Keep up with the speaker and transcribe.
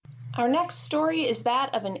Our next story is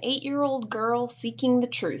that of an 8-year-old girl seeking the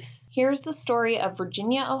truth. Here's the story of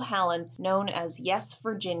Virginia O'Halloran, known as Yes,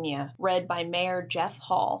 Virginia, read by Mayor Jeff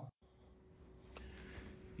Hall.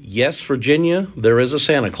 Yes, Virginia, there is a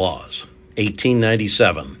Santa Claus,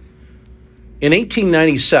 1897. In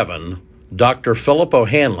 1897, Dr. Philip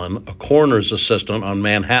O'Hanlon, a coroner's assistant on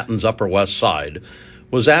Manhattan's Upper West Side,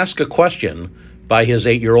 was asked a question by his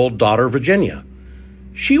 8-year-old daughter, Virginia.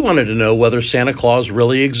 She wanted to know whether Santa Claus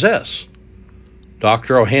really exists.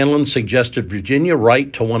 Dr. O'Hanlon suggested Virginia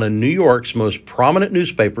write to one of New York's most prominent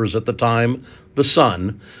newspapers at the time, The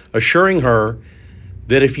Sun, assuring her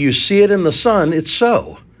that if you see it in The Sun, it's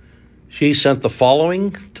so. She sent the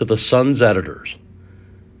following to The Sun's editors.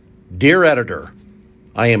 Dear editor,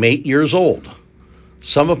 I am 8 years old.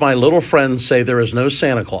 Some of my little friends say there is no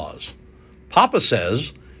Santa Claus. Papa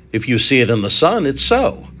says, if you see it in The Sun, it's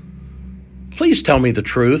so. Please tell me the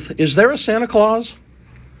truth. Is there a Santa Claus?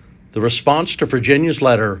 The response to Virginia's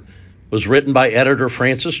letter was written by editor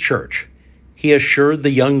Francis Church. He assured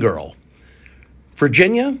the young girl,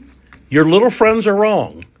 Virginia, your little friends are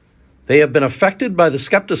wrong. They have been affected by the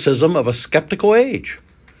skepticism of a skeptical age.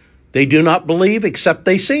 They do not believe except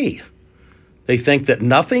they see. They think that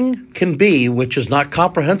nothing can be which is not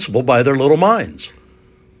comprehensible by their little minds.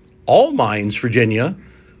 All minds, Virginia,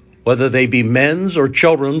 whether they be men's or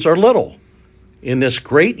children's, are little. In this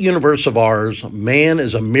great universe of ours, man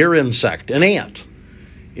is a mere insect, an ant,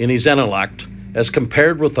 in his intellect, as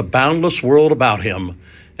compared with the boundless world about him,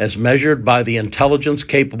 as measured by the intelligence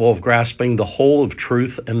capable of grasping the whole of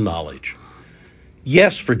truth and knowledge.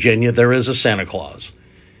 Yes, Virginia, there is a Santa Claus.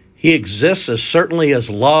 He exists as certainly as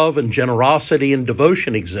love and generosity and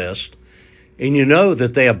devotion exist, and you know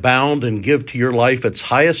that they abound and give to your life its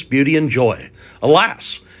highest beauty and joy.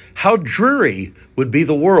 Alas, how dreary would be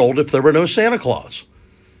the world if there were no Santa Claus.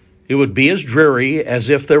 It would be as dreary as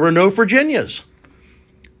if there were no Virginias.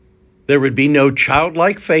 There would be no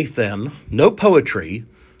childlike faith then, no poetry,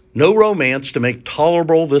 no romance to make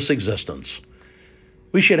tolerable this existence.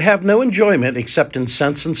 We should have no enjoyment except in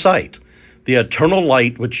sense and sight. The eternal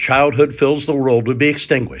light which childhood fills the world would be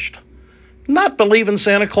extinguished. Not believe in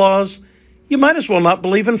Santa Claus? You might as well not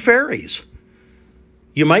believe in fairies.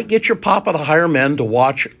 You might get your papa to hire men to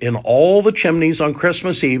watch in all the chimneys on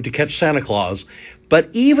Christmas Eve to catch Santa Claus, but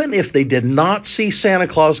even if they did not see Santa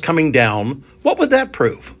Claus coming down, what would that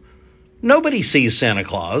prove? Nobody sees Santa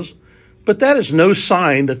Claus, but that is no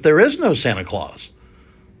sign that there is no Santa Claus.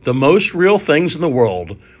 The most real things in the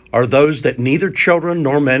world are those that neither children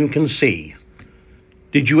nor men can see.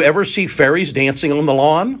 Did you ever see fairies dancing on the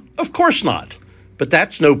lawn? Of course not, but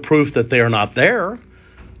that's no proof that they are not there.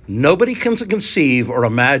 Nobody can conceive or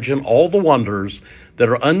imagine all the wonders that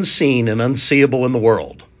are unseen and unseeable in the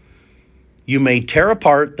world. You may tear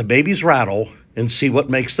apart the baby's rattle and see what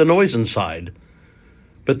makes the noise inside,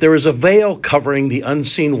 but there is a veil covering the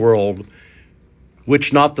unseen world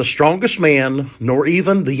which not the strongest man, nor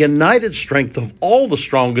even the united strength of all the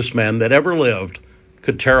strongest men that ever lived,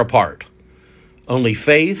 could tear apart. Only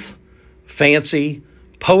faith, fancy,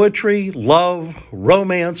 poetry, love,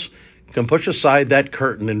 romance can push aside that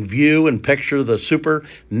curtain and view and picture the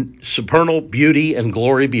supernal beauty and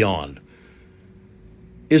glory beyond.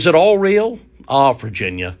 Is it all real? Ah,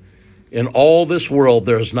 Virginia, in all this world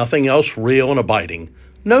there is nothing else real and abiding.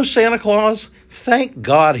 No Santa Claus? Thank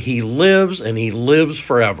God he lives, and he lives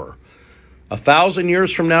forever. 1,000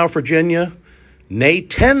 years from now, Virginia, nay,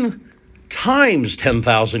 10 times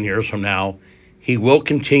 10,000 years from now, he will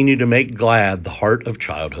continue to make glad the heart of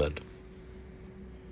childhood.